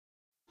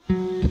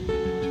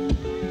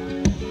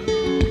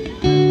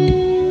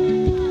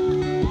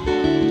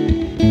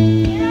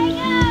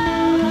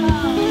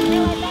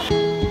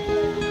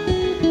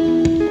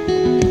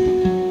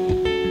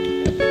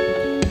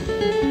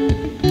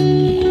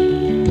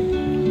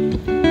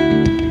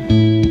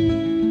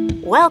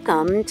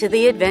Welcome to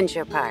the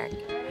Adventure Park.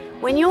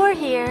 When you're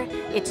here,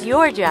 it's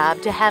your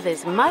job to have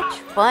as much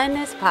fun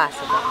as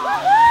possible.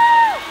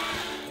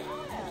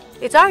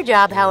 It's our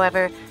job,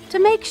 however, to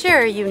make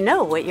sure you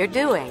know what you're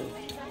doing.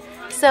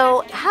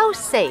 So, how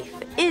safe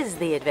is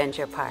the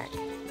Adventure Park?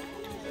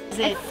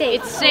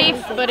 It's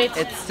safe, but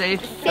it's safe,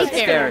 but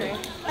scary. It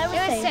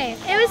was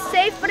safe. It was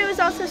safe, but it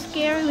was also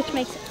scary, which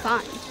makes it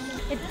fun.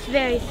 It's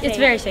very safe. It's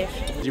very safe.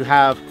 You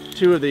have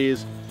two of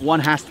these. One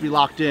has to be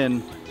locked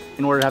in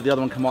order to have the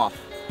other one come off.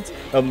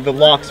 The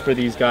locks for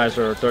these guys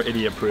they're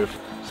idiot-proof.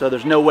 So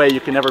there's no way you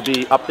can ever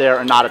be up there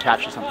and not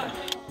attached to something.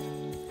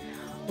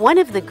 One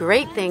of the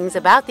great things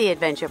about the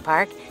Adventure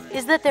Park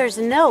is that there's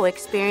no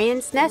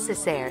experience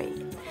necessary.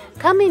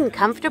 Come in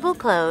comfortable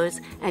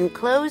clothes and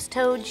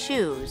closed-toed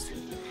shoes,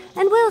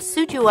 and we'll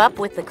suit you up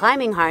with the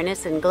climbing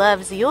harness and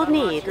gloves you'll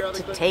need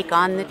to take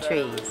on the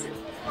trees.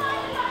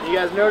 You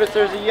guys notice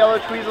there's a yellow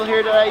tweezel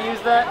here? Did I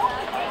use that?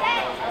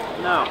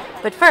 No.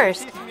 But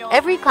first,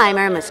 every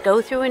climber must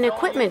go through an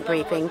equipment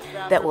briefing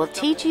that will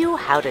teach you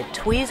how to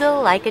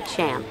tweezel like a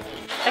champ.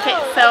 Okay,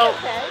 so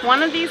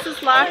one of these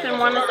is locked and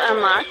one is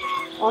unlocked.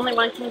 Only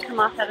one can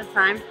come off at a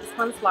time. This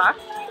one's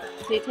locked.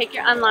 So you take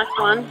your unlocked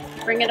one,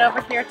 bring it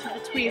over here to the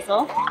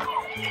tweezel,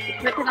 you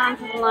clip it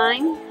onto the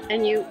line,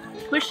 and you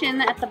push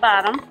in at the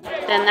bottom.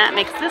 Then that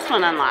makes this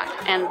one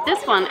unlocked. And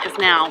this one is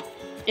now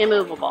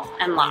immovable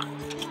and locked.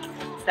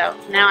 So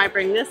now I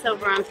bring this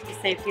over onto the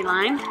safety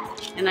line,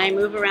 and I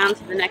move around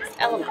to the next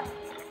element.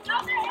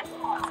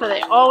 So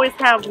they always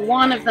have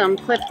one of them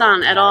clipped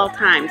on at all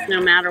times,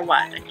 no matter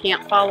what. It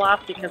can't fall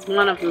off because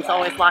one of them's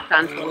always locked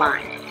onto a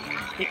line.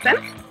 Make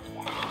sense?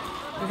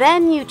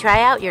 Then you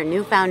try out your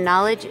newfound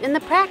knowledge in the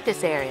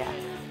practice area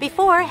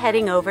before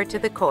heading over to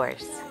the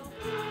course.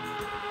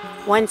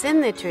 Once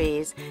in the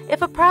trees,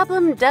 if a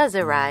problem does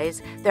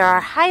arise, there are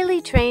highly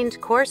trained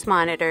course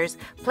monitors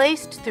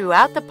placed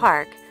throughout the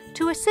park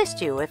to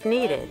assist you if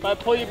needed. If I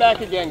pull you back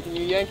again, can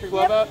you yank your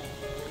glove out?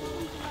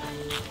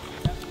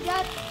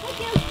 Yep. Thank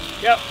you.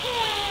 Yep.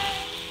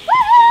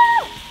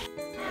 Woohoo!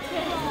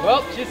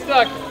 Well, she's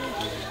stuck.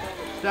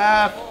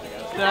 Staff.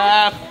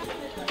 Staff.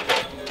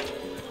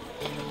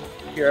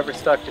 If you're ever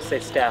stuck, just say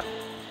staff.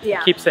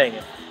 Yeah. Keep saying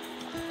it.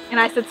 And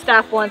I said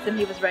staff once and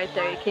he was right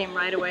there. He came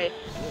right away.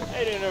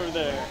 Hey, in over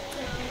there.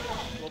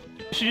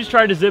 She just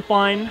tried to zip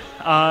line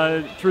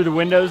through the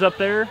windows up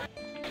there.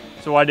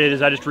 So what I did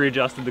is I just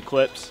readjusted the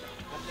clips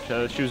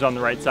so she was on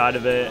the right side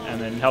of it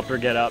and then helped her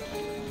get up.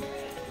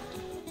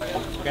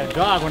 Got a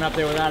dog went up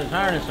there without his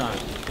harness on.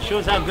 It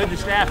shows how good the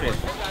staff is.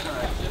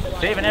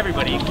 Saving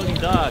everybody, including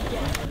dog.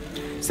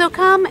 So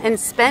come and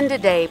spend a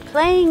day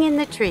playing in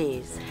the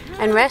trees.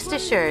 And rest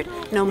assured,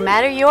 no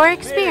matter your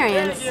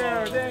experience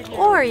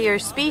or your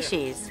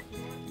species,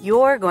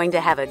 you're going to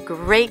have a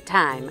great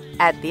time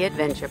at the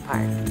Adventure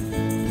Park.